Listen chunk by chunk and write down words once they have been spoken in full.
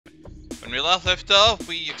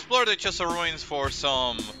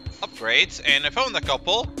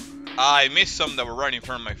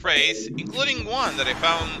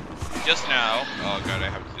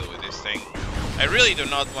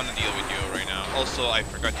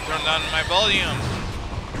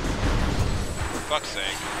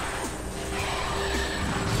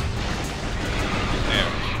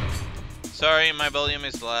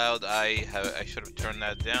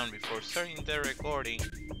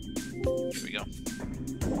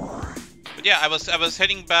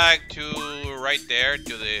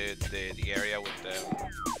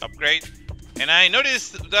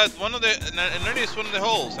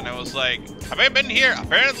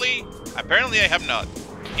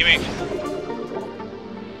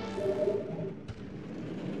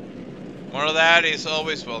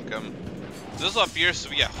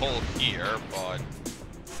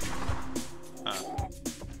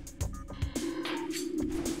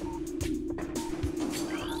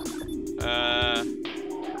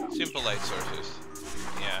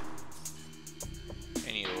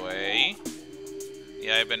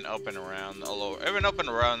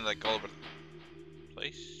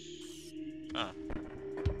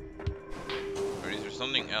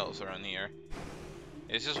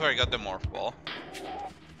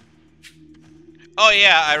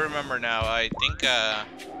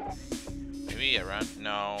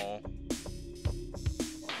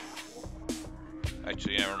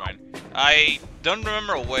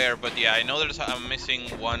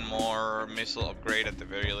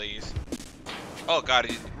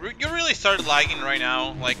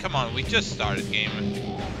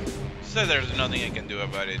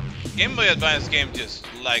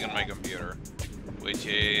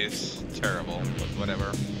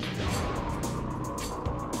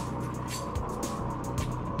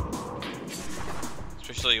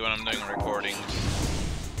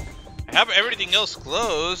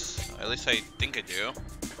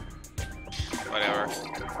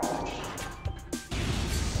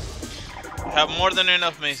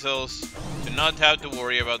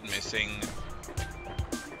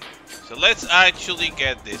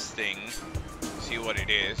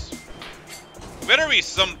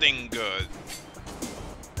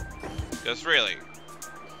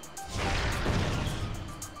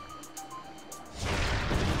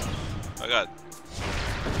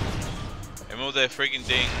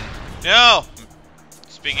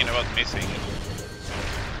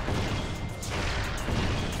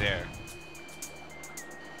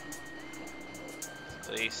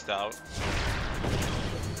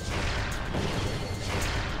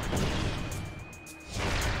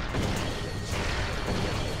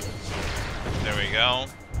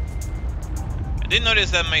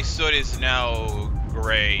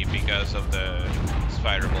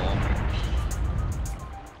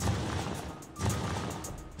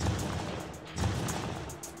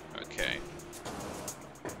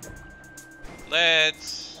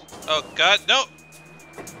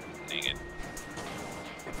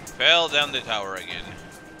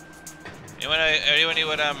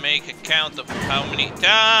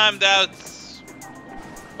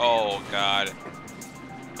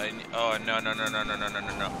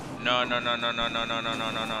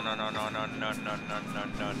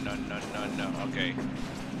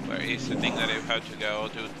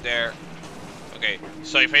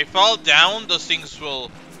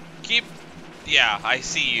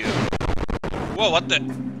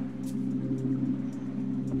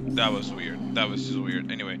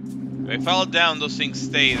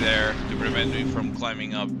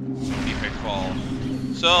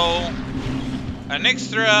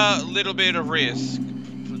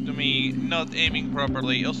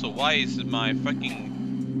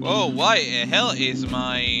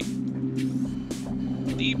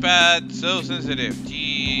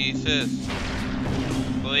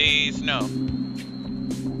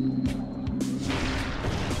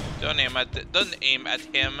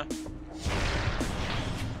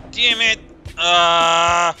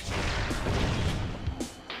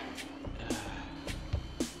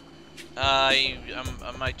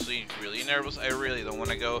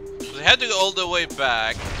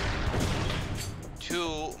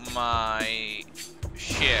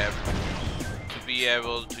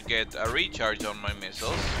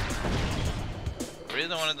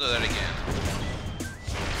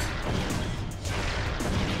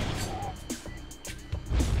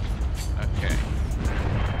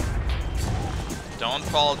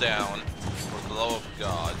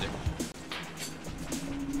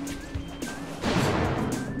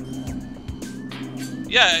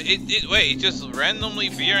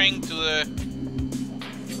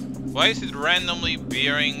Why is it randomly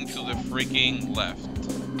veering to the freaking left?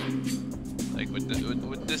 Like with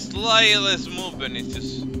the slightest movement, it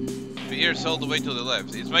just veers all the way to the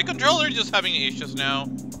left. Is my controller just having issues now?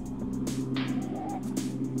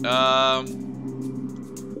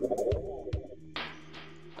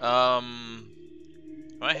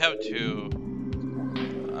 I have to.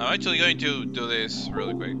 I'm actually going to do this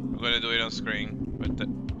really quick. I'm going to do it on screen. But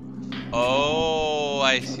oh,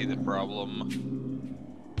 I see the problem.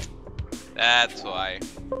 That's why.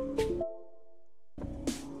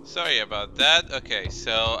 Sorry about that. Okay,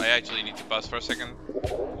 so I actually need to pause for a second.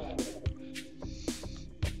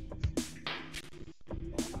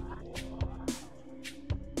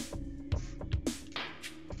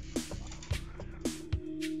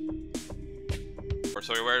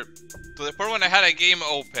 So we were to the point when I had a game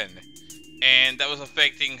open, and that was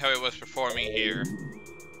affecting how it was performing here.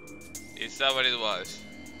 Is that what it was?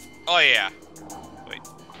 Oh yeah. Wait.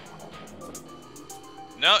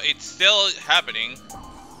 No, it's still happening.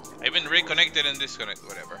 I've been reconnected and disconnected.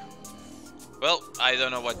 Whatever. Well, I don't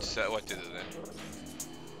know what to do then.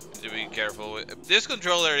 To be careful with this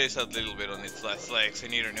controller is a little bit on its last legs. I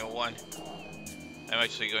need a new one. I'm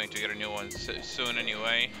actually going to get a new one soon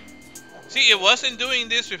anyway. See, it wasn't doing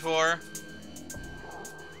this before.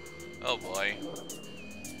 Oh boy.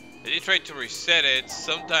 Did you try to reset it?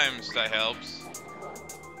 Sometimes that helps.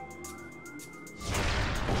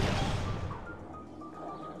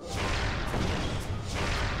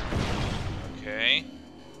 Okay.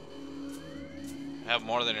 I have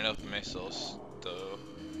more than enough missiles, though.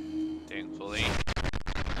 Thankfully.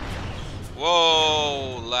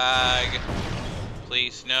 Whoa, lag.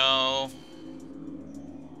 Please no.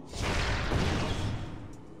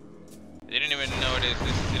 I didn't even notice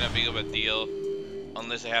this isn't a big of a deal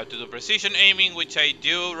unless I have to do precision aiming, which I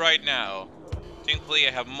do right now. Thankfully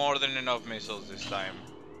I have more than enough missiles this time.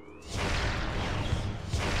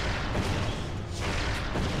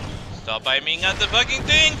 Stop aiming at the fucking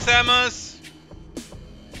thing, Samus!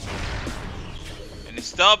 And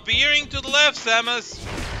stop veering to the left, Samus!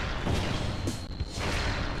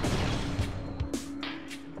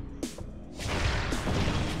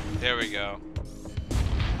 There we go.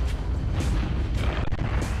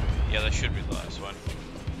 Yeah, that should be the last one.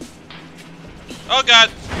 Oh god!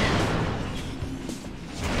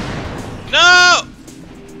 No!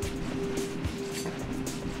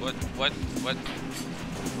 What?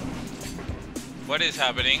 What is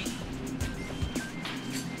happening?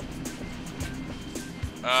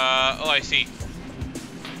 Oh, I see.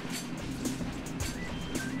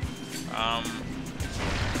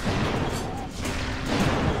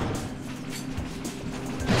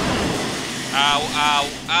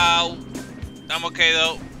 Ow. I'm okay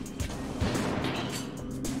though.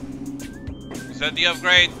 Is that the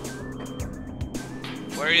upgrade?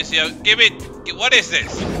 Where is the give it! What is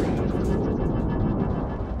this?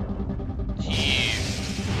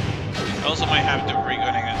 Jeez. Also might have to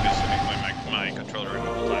reconnect and disconnect my controller a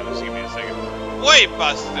couple times. Give me a second. Wave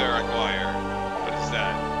Buster acquire. What is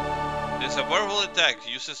that? This a powerful attack.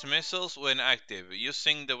 Uses missiles when active.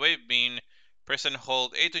 Using the wave beam. Press and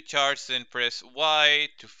hold A to charge, then press Y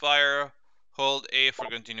to fire. Hold A for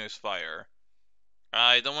continuous fire.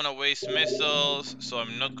 I don't want to waste missiles, so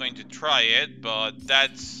I'm not going to try it, but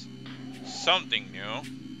that's something new.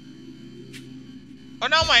 Oh,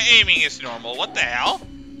 now my aiming is normal. What the hell?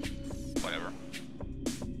 Whatever.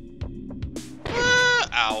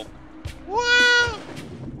 Ow. Woo!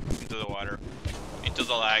 Into the water. Into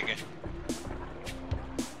the lag.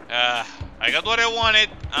 I got what I wanted.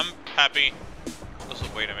 I'm happy. Also,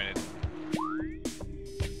 wait a minute.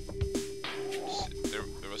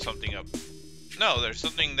 There was something up. No, there's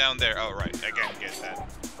something down there. Oh, right. I can't get that.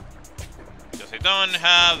 Because I don't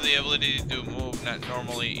have the ability to move not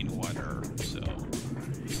normally in water. So,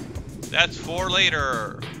 that's for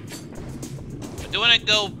later. I do want to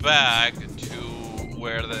go back to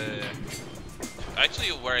where the...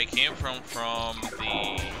 Actually, where I came from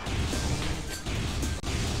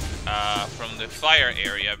the fire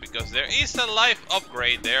area, because there is a life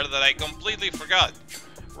upgrade there that I completely forgot.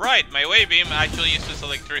 Right, my wave beam actually uses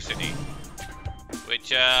electricity,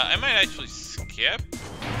 which I might actually skip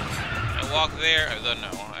and walk there. I don't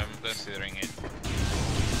know. I'm considering it.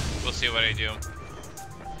 We'll see what I do.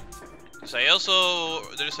 So I also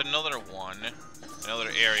there's another one,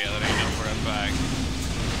 another area that I know for a fact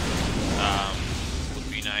would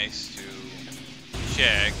be nice to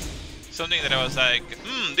check. Something that I was like,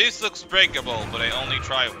 this looks breakable, but I only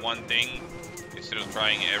try one thing instead of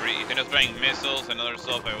trying instead of trying missiles and other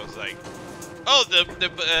stuff. I was like, oh,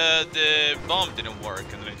 the bomb didn't work,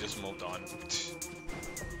 and then I just moved on.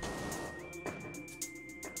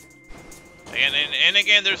 And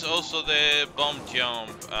again, there's also the bomb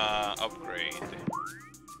jump upgrade.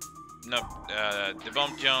 No, the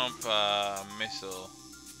bomb jump missile.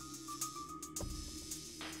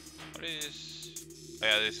 What is? Oh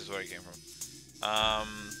yeah, this is where it came from.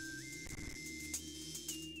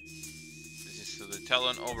 This is to the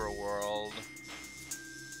Talon overworld.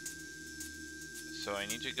 So I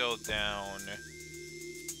need to go down.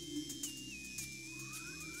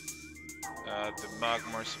 The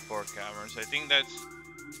Magmar support caverns. I think that's...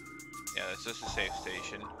 yeah, that's just a safe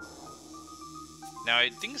station. Now,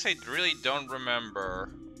 I really don't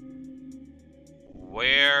remember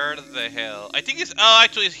where the hell... I think it's... oh,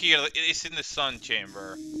 actually it's here. It's in the Sun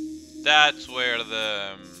Chamber. That's where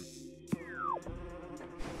the...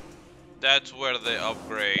 that's where the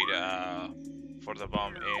upgrade for the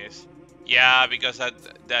bomb is. Yeah, because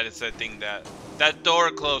that is the thing that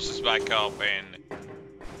door closes back up, and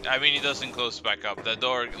I mean it doesn't close back up. The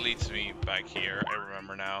door leads me back here. I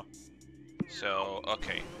remember now. So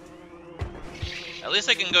okay, at least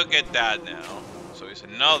I can go get that now. So it's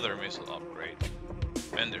another missile upgrade.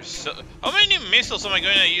 Man, there's so... how many missiles am I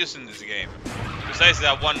going to use in this game? Besides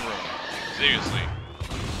that one room. Seriously.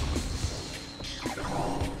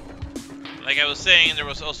 Like I was saying, there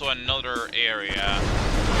was also another area.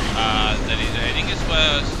 That is, I think it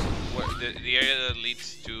was the area that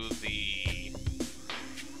leads to the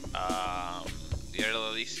area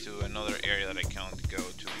that leads to another area that I can't go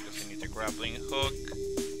to because I need a grappling hook.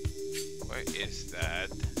 Where is that?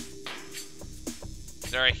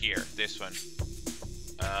 They're right here. This one.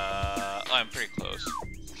 Oh, I'm pretty close.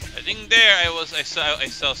 I think there I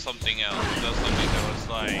saw something else. I saw something that was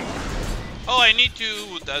like, oh, I need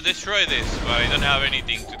to destroy this, but I don't have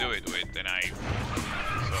anything to do it with, and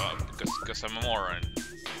because I'm a moron.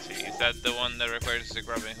 Let's see, is that the one that requires a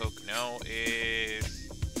grappling hook? No, is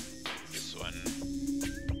this one.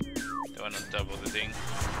 The one on top of the thing.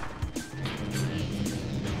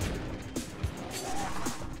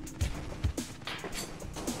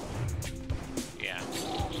 Yeah.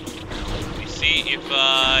 Let me see if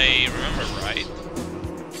I remember right.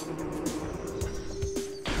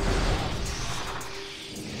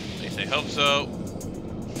 At least I hope so.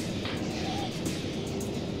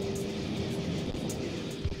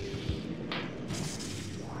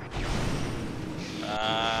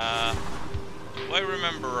 If I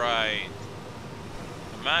remember right,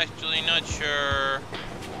 I'm actually not sure.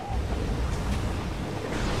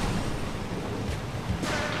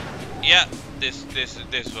 Yeah, this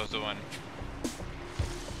was the one.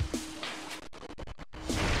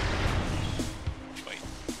 Wait,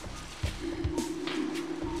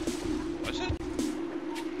 was it?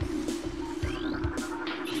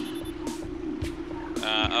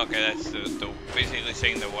 Okay, that's the basically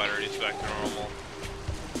saying the water is back to normal.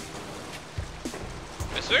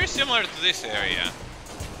 It's very similar to this area.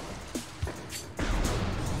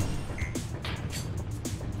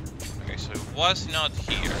 Okay, so it was not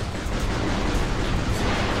here.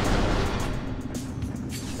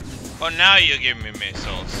 Oh, now you give me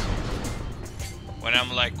missiles. When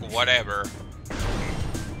I'm like, whatever.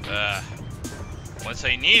 Once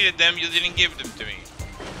I needed them, you didn't give them to me.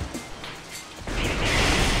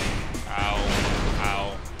 Ow.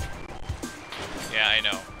 Ow. Yeah, I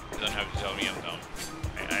know. You don't have to tell me I'm dumb.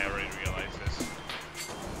 I already realized this.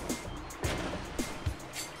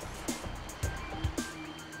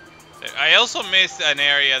 I also missed an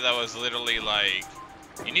area that was literally like,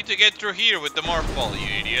 you need to get through here with the morph ball, you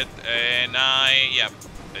idiot. And yeah,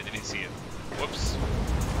 I didn't see it. Whoops.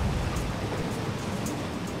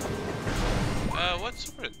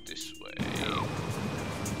 What's over this way?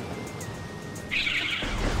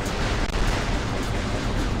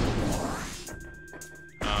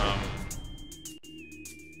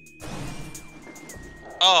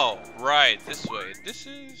 Oh, right, this way. Is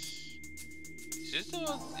this the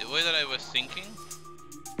way that I was thinking?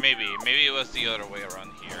 Maybe it was the other way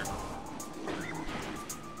around here.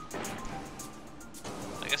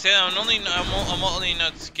 Like I said, I'm only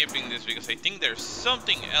not skipping this because I think there's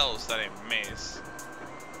something else that I missed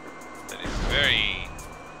that is very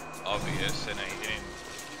obvious and I didn't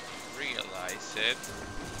realize it.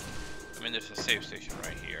 I mean, there's a save station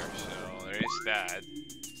right here, so there is that.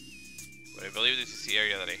 But I believe this is the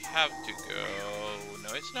area that I have to go.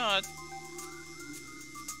 No, it's not.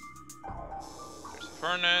 There's a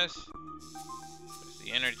furnace. There's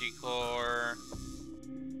the energy core.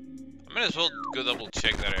 I might as well go double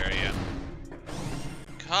check that area.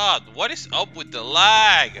 God, what is up with the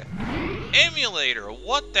lag? Emulator,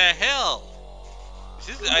 what the hell? Is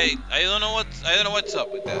this, I don't know what's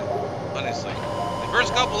up with that. Honestly, the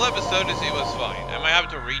first couple episodes it was fine. I might have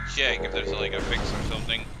to recheck if there's like a fix or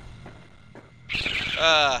something.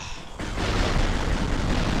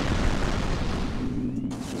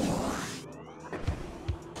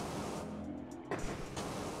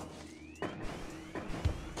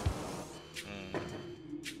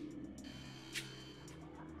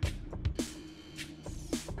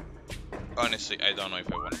 Honestly, I don't know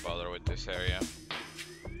if I want to bother with this area.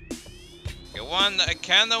 I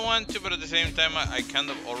kinda want to, but at the same time, I kind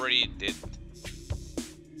of already did.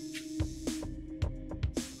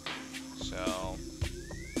 So,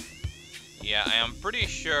 yeah, I am pretty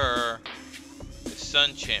sure the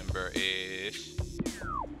sun chamber is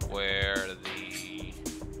where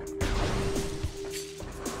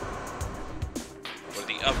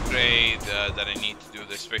the upgrade that I need to do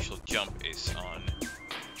the special jump is on.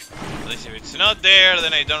 At least if it's not there,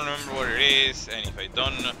 then I don't remember where it is, and if I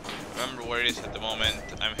don't remember where it is at the moment,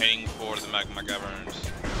 I'm heading for the magma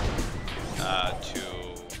caverns to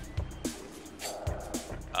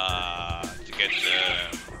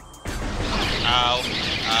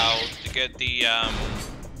get the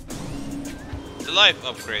life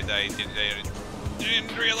upgrade that I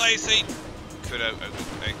didn't realize I could have gotten.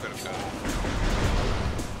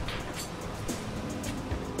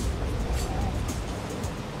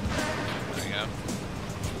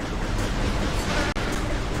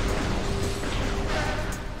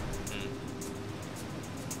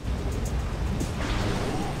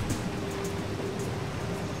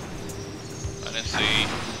 Honestly,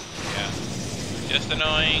 yeah, just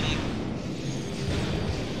annoying.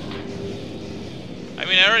 I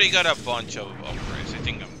mean, I already got a bunch of upgrades. I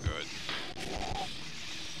think I'm good.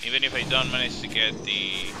 Even if I don't manage to get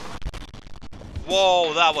the...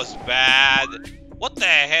 Whoa, that was bad. What the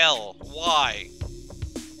hell? Why?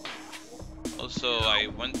 Also, I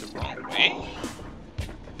went the wrong way.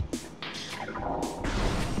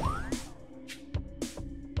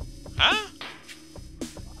 Huh?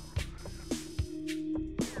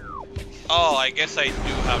 Oh, I guess I do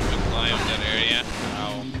have to climb that area.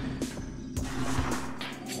 Ow.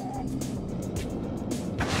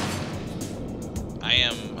 I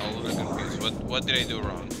am a little confused. What did I do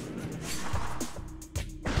wrong?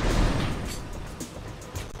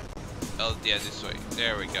 Oh, yeah, this way.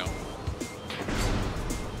 There we go.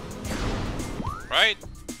 Right?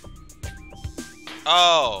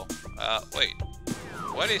 Oh, wait.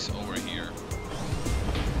 What is over here?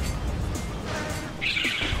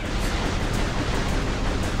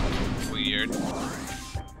 Weird.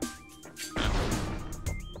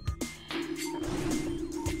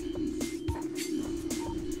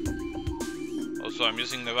 Also, I'm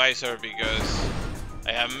using the visor because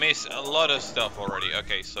I have missed a lot of stuff already.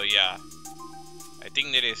 Okay, so yeah, I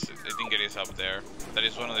think it is up there. That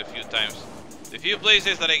is one of the few times, the few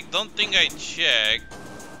places that I don't think I checked.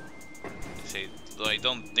 Let's say, though I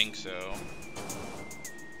don't think so.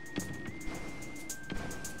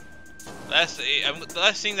 The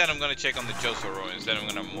last thing that I'm gonna check on the Joso ruins, then I'm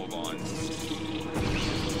gonna move on.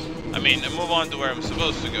 I mean, move on to where I'm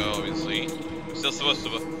supposed to go. Obviously, I'm still supposed to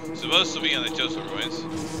be on the Joso ruins.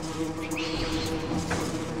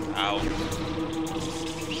 Ow.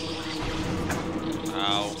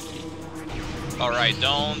 Ow. All right,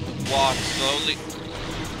 don't walk slowly.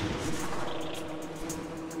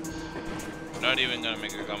 Not even gonna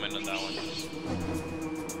make a comment on that one.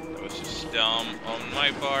 That was just dumb on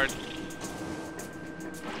my part.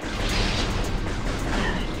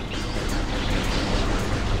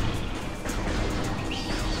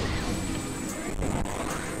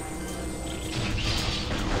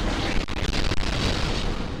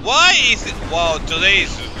 Why is it? Wow, today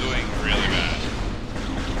is doing really bad.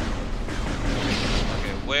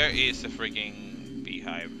 Okay, where is the freaking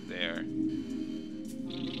beehive? There.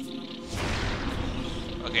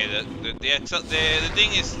 Okay, the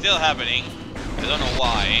thing is still happening. I don't know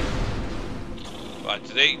why. But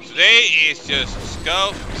today is just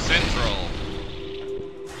scope central.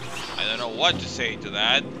 I don't know what to say to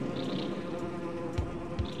that.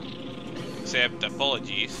 Except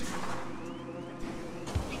apologies.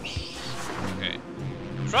 Okay.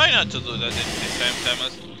 Try not to do that this time,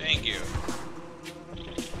 Thomas. Thank you.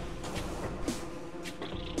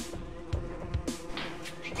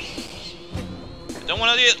 I don't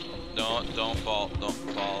wanna deal. Don't fall. Don't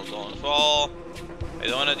fall. Don't fall. I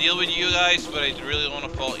don't wanna deal with you guys, but I really don't wanna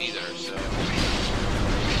fall either, so.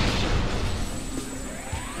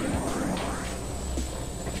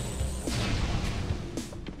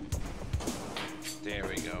 There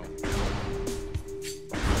we go.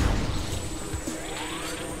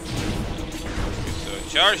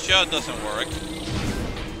 Charge shot doesn't work.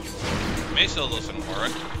 Missile doesn't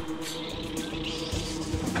work.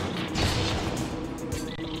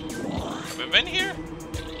 Have we been here?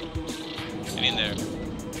 nothing in there.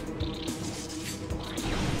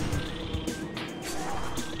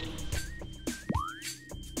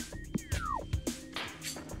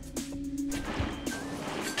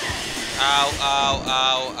 Ow, ow,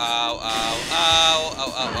 ow, ow, ow, ow,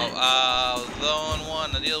 ow, ow, ow, ow. Don't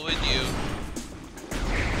wanna deal with you.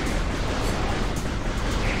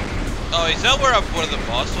 Oh, is that where the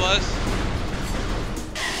boss was?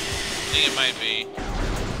 I think it might be.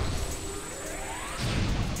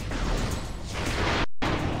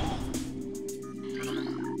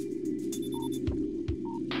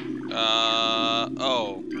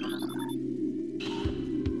 Oh.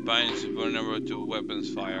 Binds vulnerable to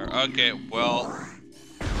weapons fire. Okay, well.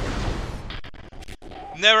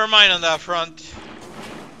 Never mind on that front.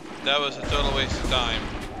 That was a total waste of time.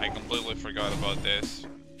 I completely forgot about this.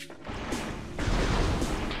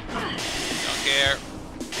 Don't care.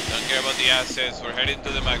 Don't care about the assets. We're heading to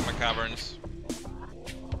the magma caverns.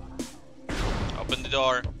 Open the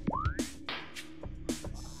door.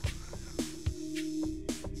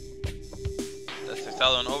 Let's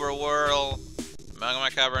install an overworld.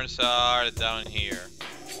 Magma caverns are down here.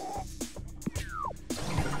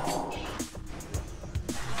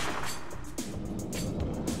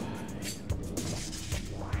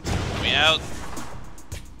 Let me out.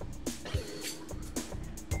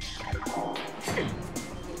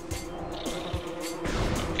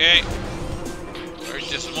 Okay. We're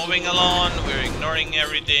just moving along. We're ignoring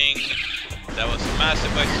everything. That was a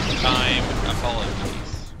massive waste of time. Apologies.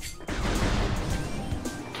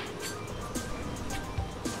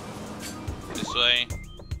 This way.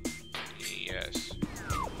 Yes.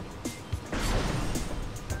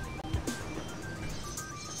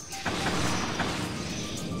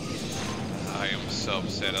 I am so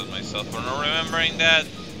upset at myself for not remembering that.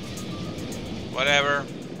 Whatever.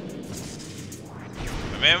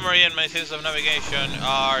 My memory and my sense of navigation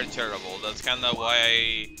are terrible. That's kind of why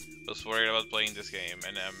I was worried about playing this game,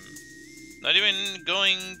 and I'm not even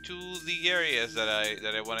going to the areas that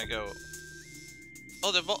I want to go.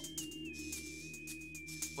 Oh, the vault.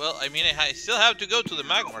 Well, I mean, I still have to go to the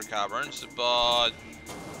magma caverns, but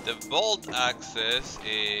the vault access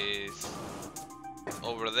is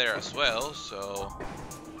over there as well, so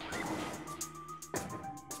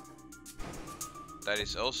that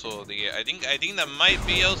is also the. I think that might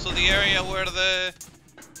be also the area where the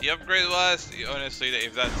upgrade was. Honestly,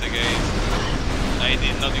 if that's the case, I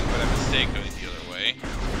did nothing but a mistake going the other way.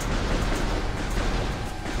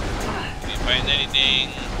 Didn't find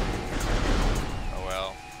anything. Oh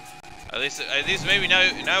well. At least maybe now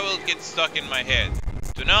it will get stuck in my head.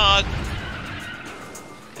 Do not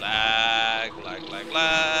lag, lag, lag,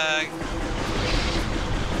 lag.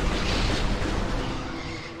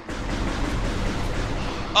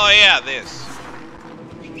 Oh yeah, this.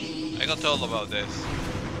 I got told about this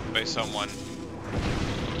by someone.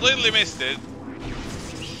 Completely missed it.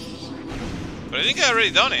 But I think I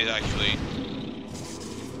already done it actually.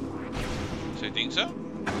 So I think so?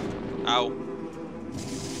 Ow.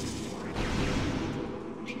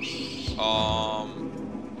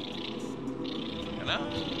 Can I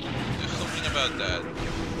do something about that?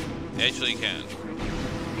 I actually can.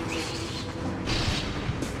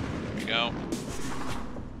 There we go.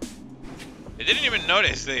 I didn't even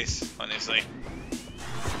notice this, honestly.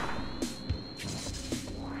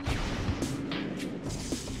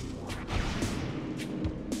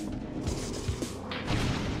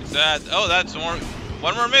 Is that? Oh, that's more.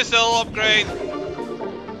 One more missile upgrade.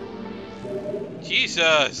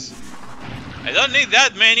 Jesus. I don't need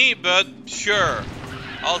that many, but sure.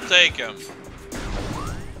 I'll take them.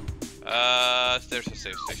 There's a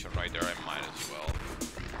safe station right there. I might as well.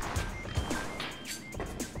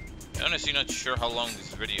 I'm honestly not sure how long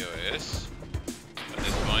this video is at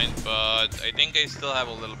this point, but I think I still have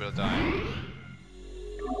a little bit of time.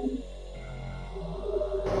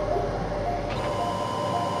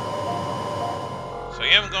 So I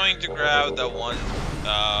am going to grab that one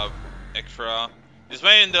extra. This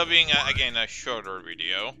might end up being, again, a shorter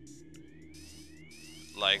video,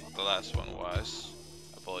 like the last one was.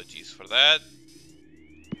 Apologies for that.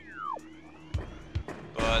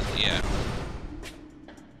 But yeah.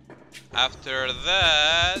 After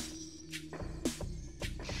that,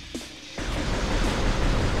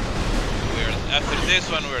 after this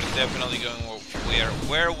one, we're definitely going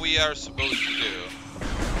where we are supposed to do.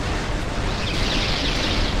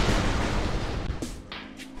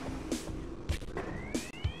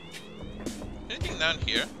 Anything down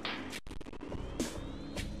here?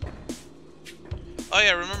 Oh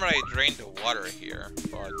yeah, remember I drained the water here,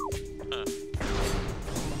 but huh.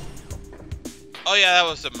 Oh yeah, that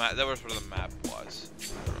was the map. That was where the map was.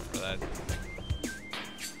 I remember that.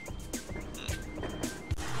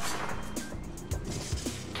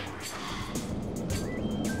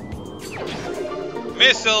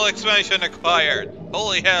 Missile expansion acquired.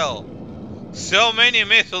 Holy hell. So many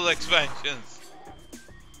missile expansions.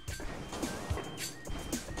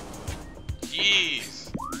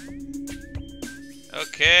 Jeez.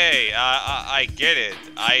 Okay, I get it.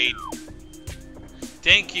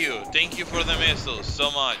 Thank you for the missiles so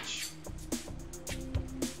much.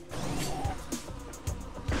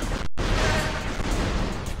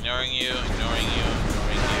 Ignoring you.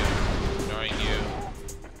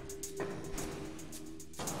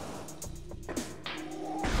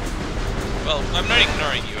 Well, I'm not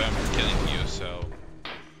ignoring you, I'm killing you, so...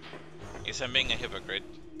 Guess I'm being a hypocrite.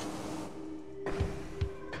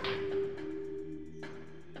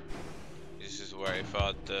 This is where I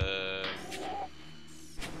fought the...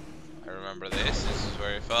 I remember this. This is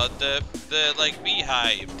where I fought the like,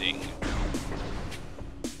 beehive thing.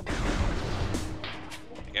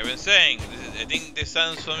 Like I've been saying, I think this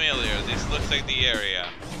sounds familiar. This looks like the area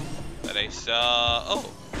that I saw...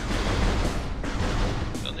 Oh!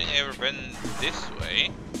 Don't think I've ever been this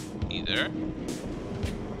way either.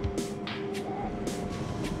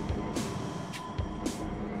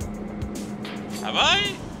 Have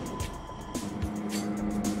I?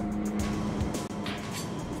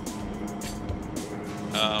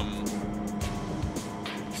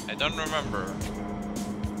 I don't remember.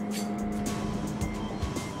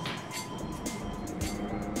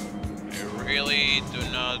 I really do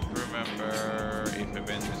not remember if I've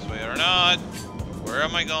been this way or not. Where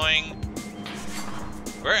am I going?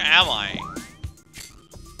 Where am I?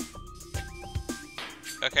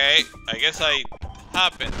 Okay, I guess I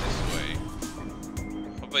happened this way.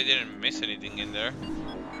 Hope I didn't miss anything in there.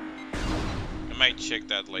 I might check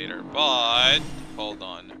that later, but hold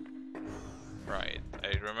on. Right,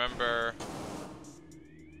 I remember.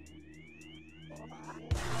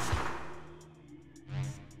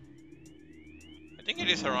 I think it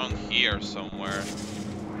is around here somewhere.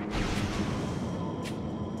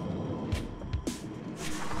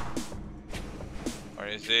 Or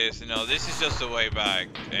is this? No, this is just the way back,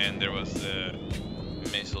 and there was the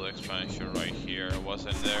missile expansion right here,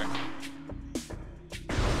 wasn't there?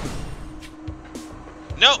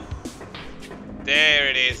 No! There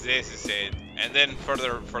it is, this is it. And then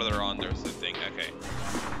further on there's the thing, okay.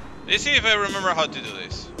 Let's see if I remember how to do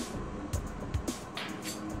this.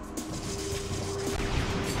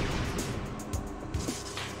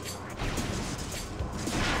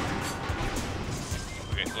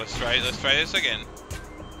 Okay, let's try this again.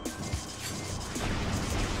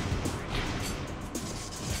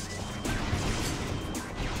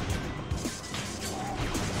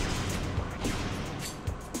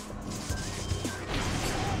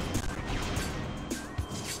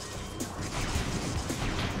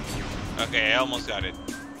 Okay, I almost got it.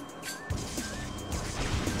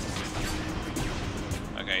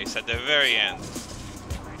 Okay, it's at the very end.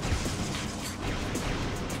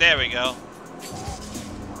 There we go.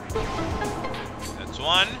 That's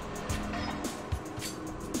one.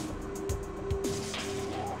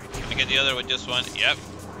 Can I get the other with just one? Yep.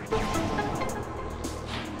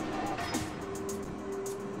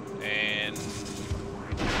 And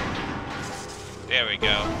there we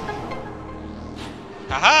go.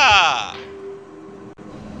 Haha!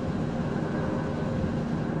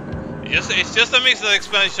 It's just a mixed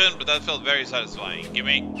expansion, but that felt very satisfying.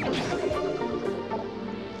 Gimme.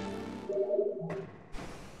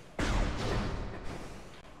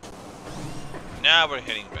 Now we're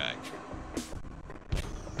heading back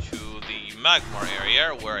to the Magmar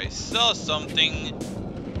area where I saw something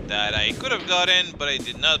that I could have gotten, but I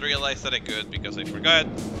did not realize that I could because I forgot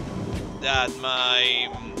that my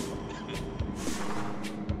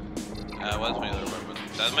what's my other weapon?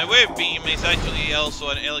 That my wave beam is actually also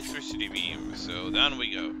an electricity beam, so down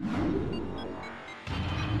we go.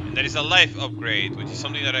 And that is a life upgrade, which is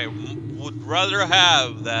something that I would rather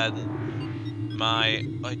have than my...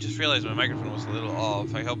 I just realized my microphone was a little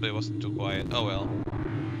off. I hope it wasn't too quiet. Oh well.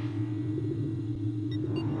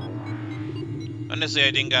 Honestly,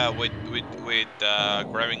 I think with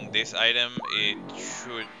grabbing this item, it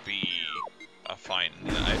should be a fine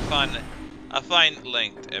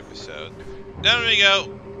length episode. Down we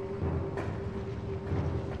go.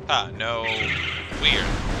 Ah, no. Weird.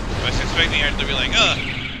 I was expecting her to be like, ugh.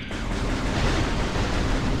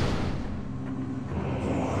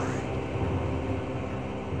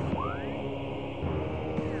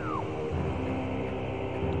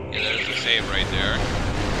 Yeah, there's a save right there.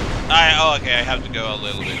 Oh, okay, I have to go a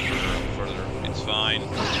little bit further. It's fine.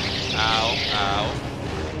 Ow, ow.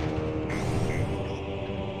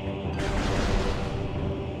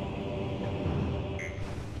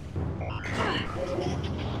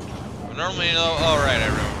 Normally, oh right, I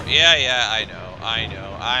remember. Yeah, I know. I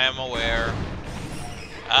know. I am aware.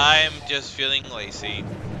 I'm just feeling lazy.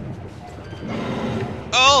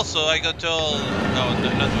 Also, I got told... Oh, no,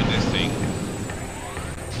 not with this thing.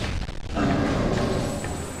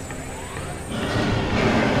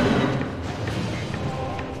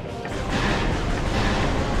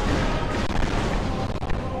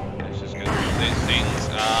 Let's just get through these things.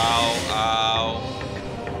 Ow, ow.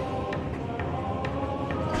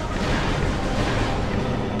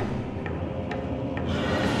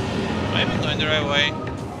 Am I even going the right way?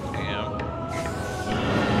 Yeah.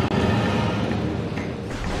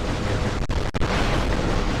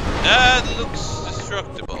 That looks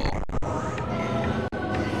destructible.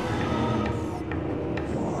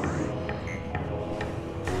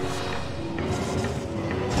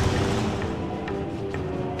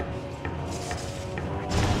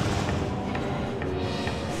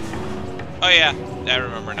 Oh yeah, I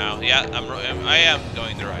remember now. Yeah, I am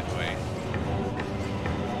going the right way.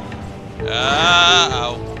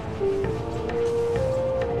 Ow.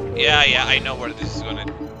 Yeah, I know where this is gonna...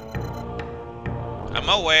 I'm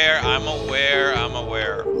aware.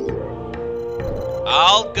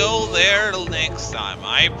 I'll go there next time,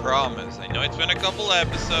 I promise. I know it's been a couple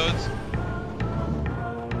episodes.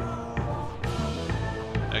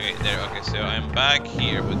 Okay, there, okay, so I'm back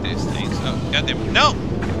here with these things. Oh, goddamn, no!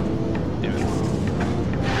 Damn it.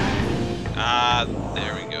 Ah,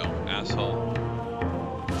 there we go, asshole.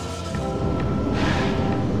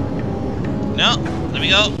 No, let me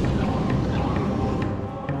go.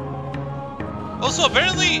 Also,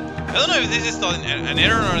 apparently, I don't know if this is an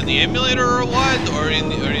error on the emulator or what, or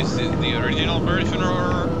is it the original version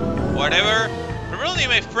or whatever. Apparently,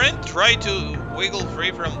 my friend tried to wiggle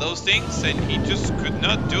free from those things and he just could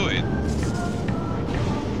not do it.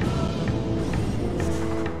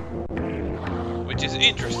 Which is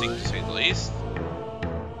interesting to say the least.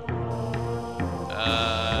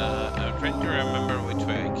 I'm trying to remember which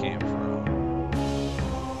way I came from.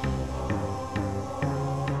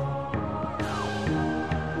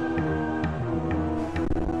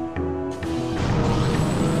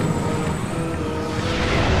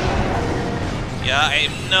 Yeah, I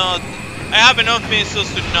have enough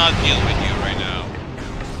missiles to not deal with you right now.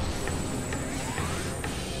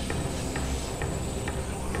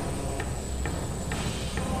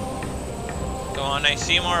 Come on, I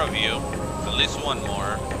see more of you. At least one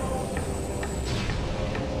more.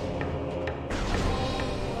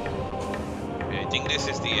 Okay, I think this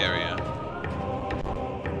is the area.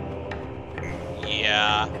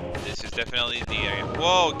 Yeah, this is definitely the area.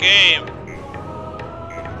 Whoa, game!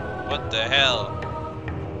 What the hell?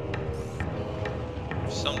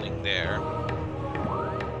 Something there.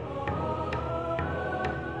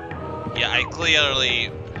 Yeah, I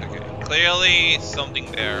clearly... Okay, clearly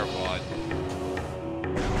something there, but...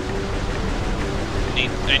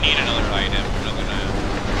 I need another item. I'm not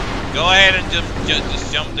gonna... Go ahead and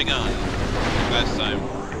just jump the gun. Like last time.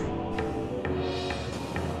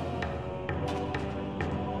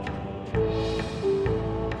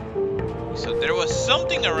 So there was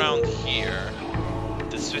something around here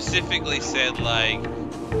that specifically said, like,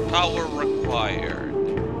 power required,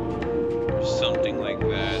 or something like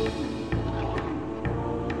that.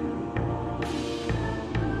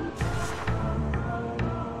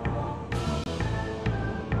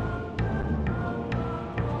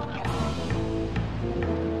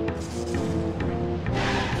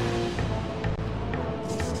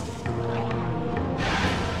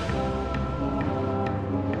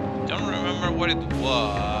 Don't remember what it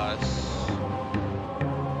was.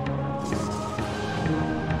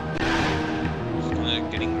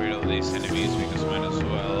 Getting rid of these enemies because might as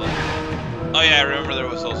well. Oh yeah, I remember there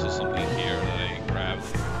was also something here that I grabbed.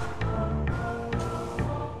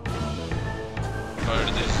 Or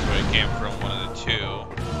this is where it came from, one of the two.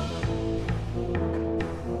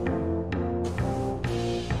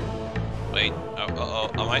 Wait,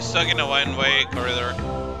 am I stuck in a one-way corridor?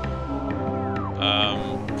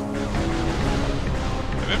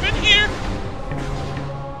 Have I been here?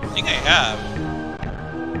 I think I have.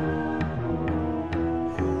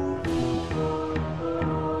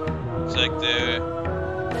 Like the...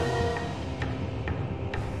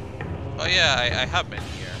 Oh yeah, I have been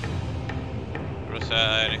here. There was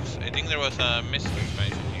I think there was a missile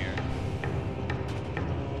expansion here.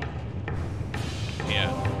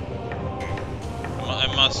 Yeah. I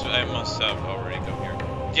must have already come here.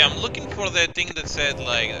 Yeah, I'm looking for the thing that said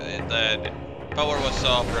like that power was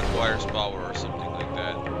off requires power or something like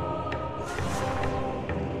that.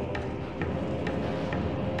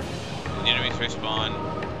 The enemies respawn.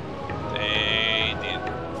 They did.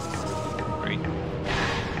 Great.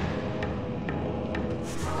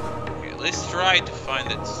 Okay, Let's try to find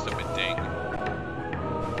that stupid thing.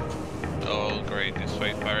 Oh great, this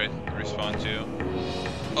white pirate respawned too.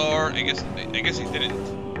 Or I guess he didn't.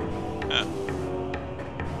 Huh.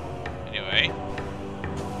 Anyway.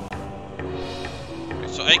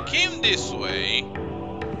 So I came this way.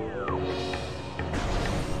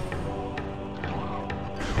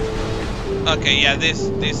 Okay, yeah,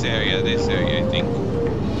 this area, I think.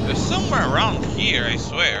 There's somewhere around here, I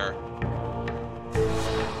swear.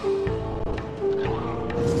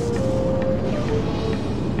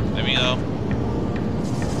 Let me go.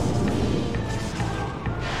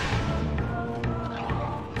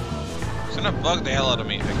 It's gonna bug the hell out of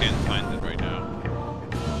me if I can't find it right now.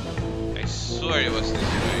 I swear it was this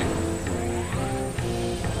way.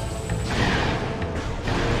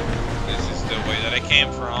 This is the way that I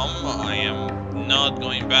came from. I am not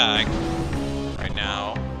going back right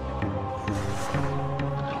now.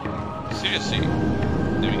 Seriously.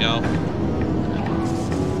 There we go.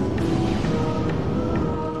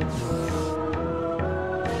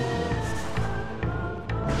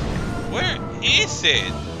 Where is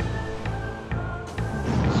it?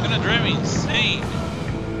 It's gonna drive me insane.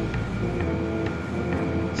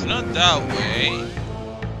 It's not that way.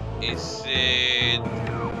 Is it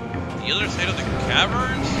the other side of the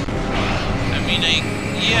caverns? I mean,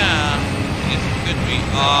 yeah, I guess it could be.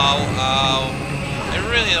 Ow. I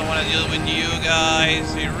really don't want to deal with you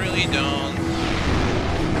guys. I really don't.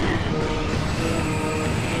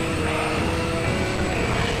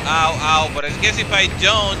 Ow, but I guess if I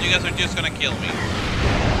don't, you guys are just gonna kill me.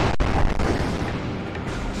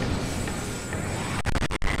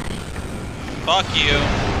 Fuck you.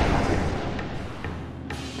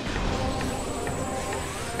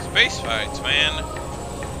 Space fights, man.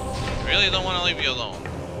 I really don't want to leave you alone.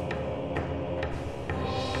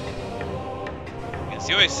 You can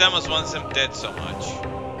see why Samus wants him dead so much.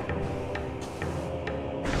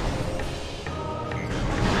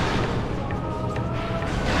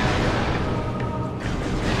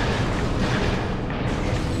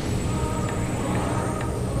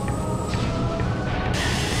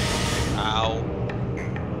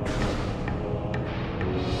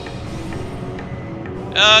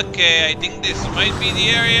 Okay, I think this might be the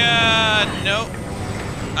area. No,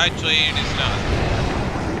 actually it is not.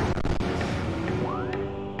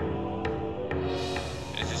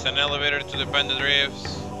 This is an elevator to the Bandit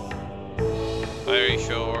Rifts, Fiery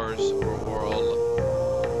Shores, or World.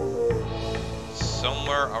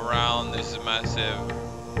 Somewhere around this massive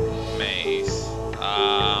maze.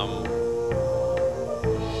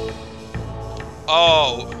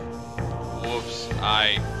 Oh, whoops!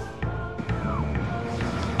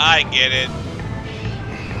 I get it.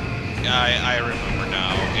 I remember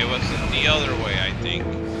now. It was the other way, I think.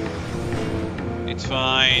 It's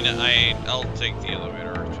fine. I'll take the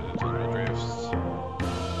elevator to the Tundra Drifts.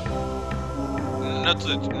 Not to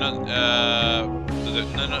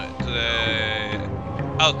the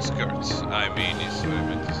outskirts. I mean, is what I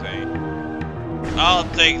meant to say. I'll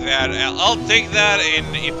take that. I'll take that,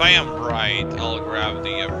 and if I am right, I'll grab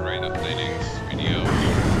the upgrade of the next video.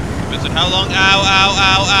 Depends on how long. Ow!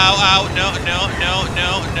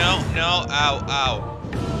 No! Ow!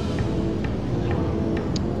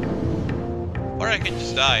 Or I can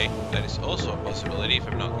just die. That is also a possibility if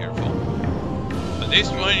I'm not careful. But this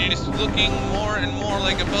one is looking more and more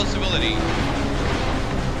like a possibility.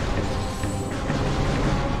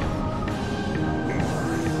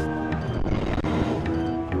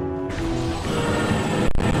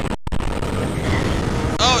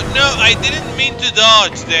 Oh no, I didn't mean to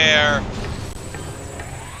dodge there.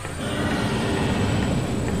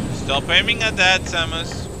 Stop aiming at that,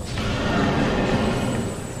 Samus.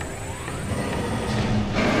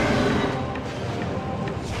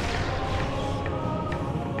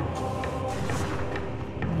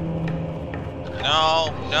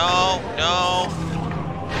 No.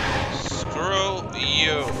 Screw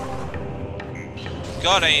you.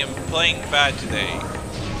 God, I am playing bad today.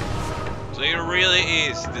 Today really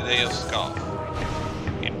is the day of Scoff.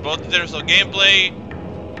 In both terms of gameplay,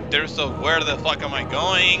 in terms of where the fuck am I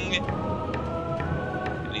going,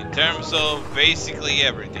 and in terms of basically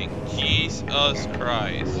everything. Jesus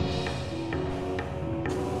Christ.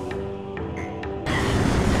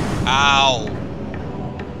 Ow.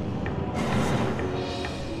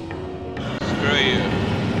 Screw you.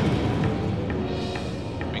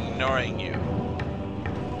 I'm ignoring you.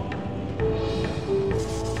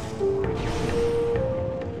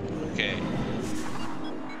 Okay.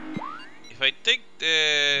 If I take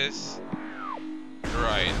this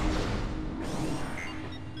right.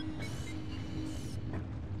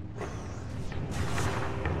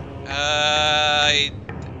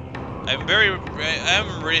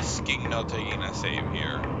 I'm risking not taking a save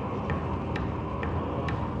here.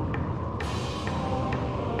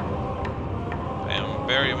 I am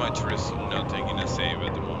very much risking not taking a save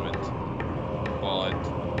at the moment. Wallet.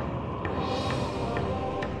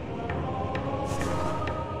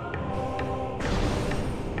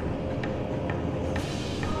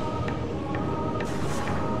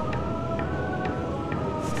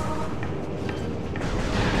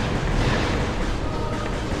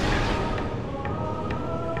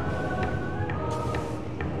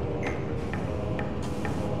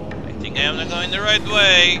 I am not going the right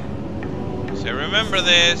way. So remember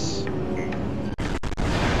this.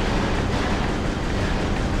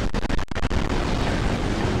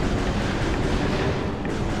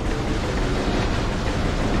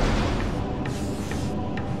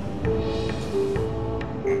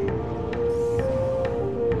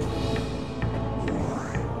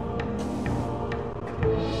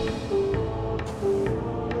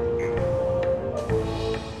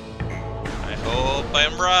 I hope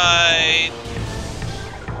I'm right.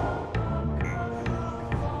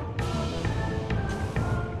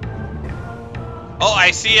 Oh,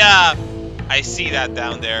 I see that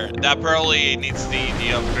down there. That probably needs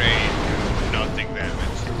the upgrade. Nothing damage.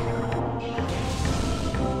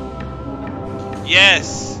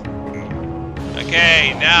 Yes.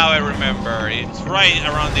 Okay, now I remember. It's right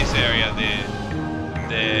around this area.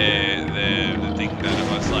 The thing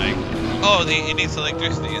that was like, oh, it needs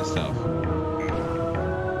electricity and stuff.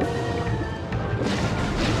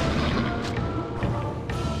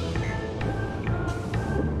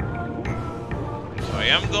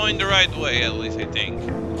 I'm going the right way, at least I think.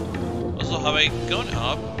 Also, have I gone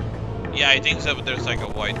up? Yeah, I think so, but there's like a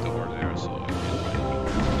white door there, so I can't find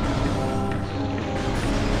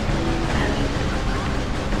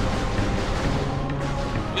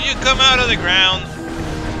it. Will you come out of the ground?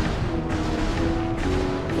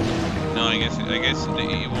 No, I guess he won't come out of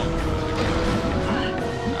the ground.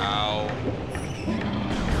 Ow.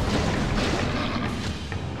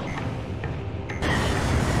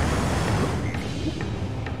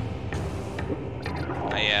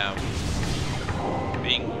 I am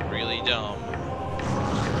being really dumb.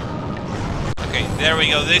 Okay, there we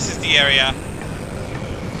go. This is the area.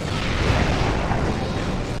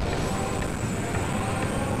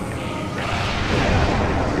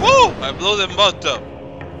 Woo! I blew them both up.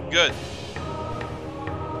 Good.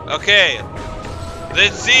 Okay.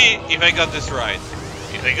 Let's see if I got this right.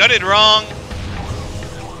 If I got it wrong...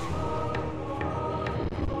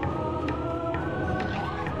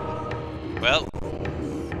 well...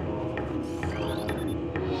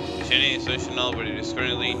 Any institutional, but it is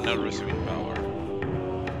currently not receiving power.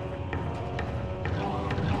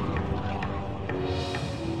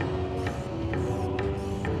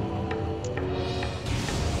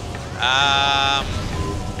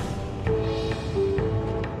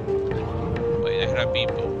 Wait, I hear a beep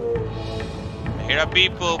boop. I hear a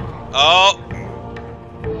beep boop. Oh!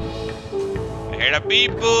 I hear a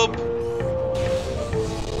beep boop.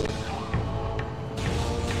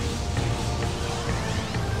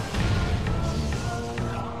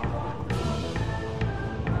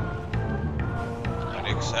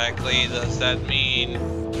 Exactly does that mean?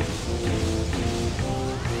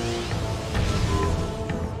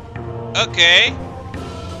 Okay.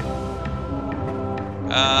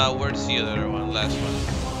 Where's the other one? Last one.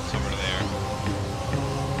 It's over there.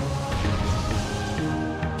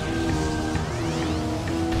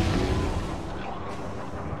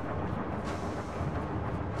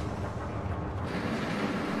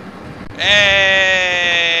 Hey!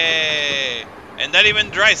 And that even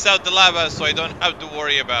dries out the lava, so I don't have to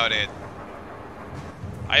worry about it.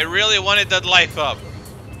 I really wanted that life up.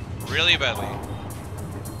 Really badly.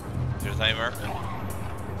 Is there a timer?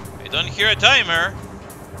 I don't hear a timer.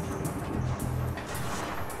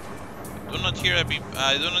 I do not hear a beep.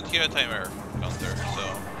 I do not hear a timer counter, so...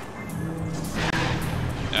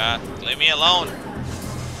 leave me alone.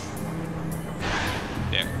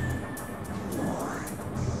 There.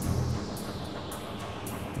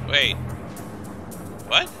 Wait.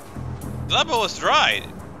 What? The lava was dried.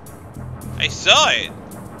 I saw it.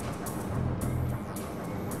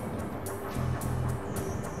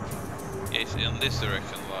 Yes, in this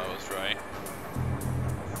direction the lava was dry.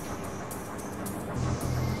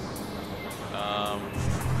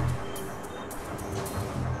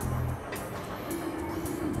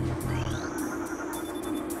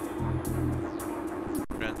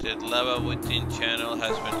 Granted, lava within channel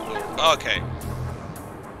has been moved. Okay.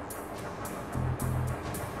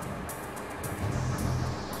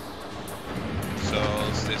 So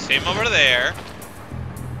it's the same over there.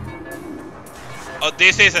 Oh,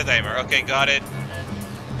 this is a timer. Okay, got it.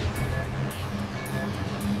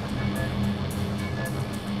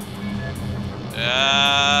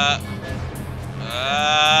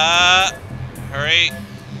 Hurry.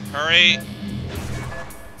 Hurry.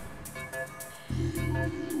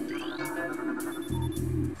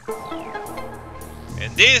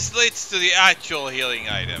 And this leads to the actual healing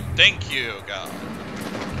item. Thank you, God.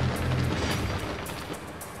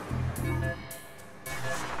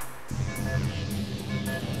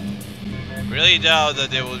 Really doubt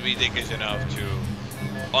that they would be dickish enough to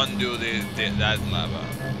undo that lava.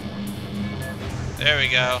 There we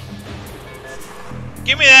go.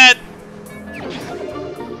 Give me that!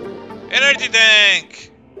 Energy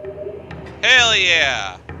tank! Hell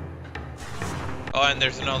yeah! Oh, and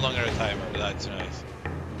there's no longer a timer. That's nice.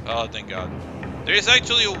 Oh, thank God. There is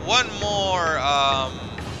actually one more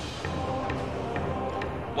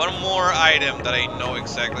item that I know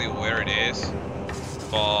exactly where it is.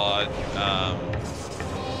 But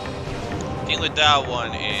the thing with that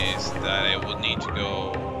one is that I would need to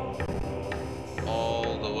go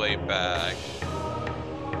all the way back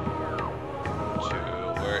to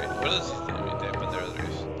where does it tell me? The Pandero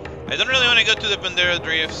Drifts. I don't really want to go to the Pandero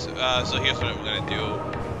Drifts, so here's what I'm gonna do.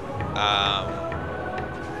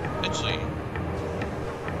 Actually,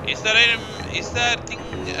 is that thing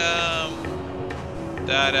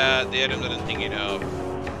the item that I'm thinking of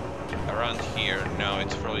around here? No,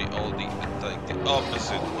 it's probably all like the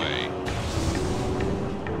opposite way.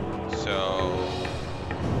 So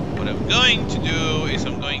what I'm going to do is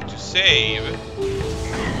I'm going to save,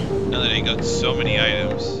 now that I got so many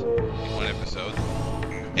items in one episode,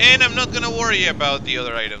 and I'm not gonna worry about the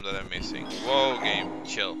other item that I'm missing. Whoa, game,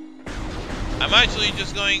 chill. I'm actually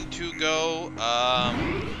just going to go,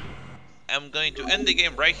 I'm going to end the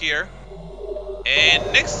game right here,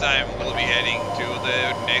 and next time we'll be heading to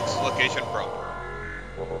the next location proper,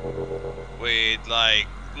 with like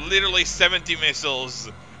literally 70 missiles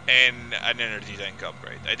and an energy tank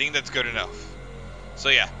upgrade. I think that's good enough. So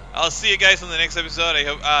yeah, I'll see you guys on the next episode. I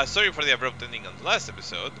hope, sorry for the abrupt ending on the last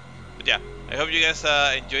episode, but yeah, I hope you guys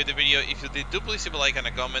enjoyed the video. If you did, do please leave a like and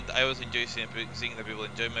a comment. I always enjoy seeing that people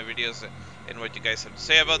enjoy my videos and what you guys have to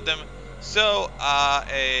say about them. So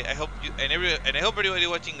I hope you and I hope everybody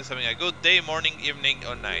watching is having a good day, morning, evening,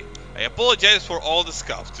 or night. I apologize for all the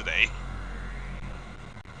scuff today.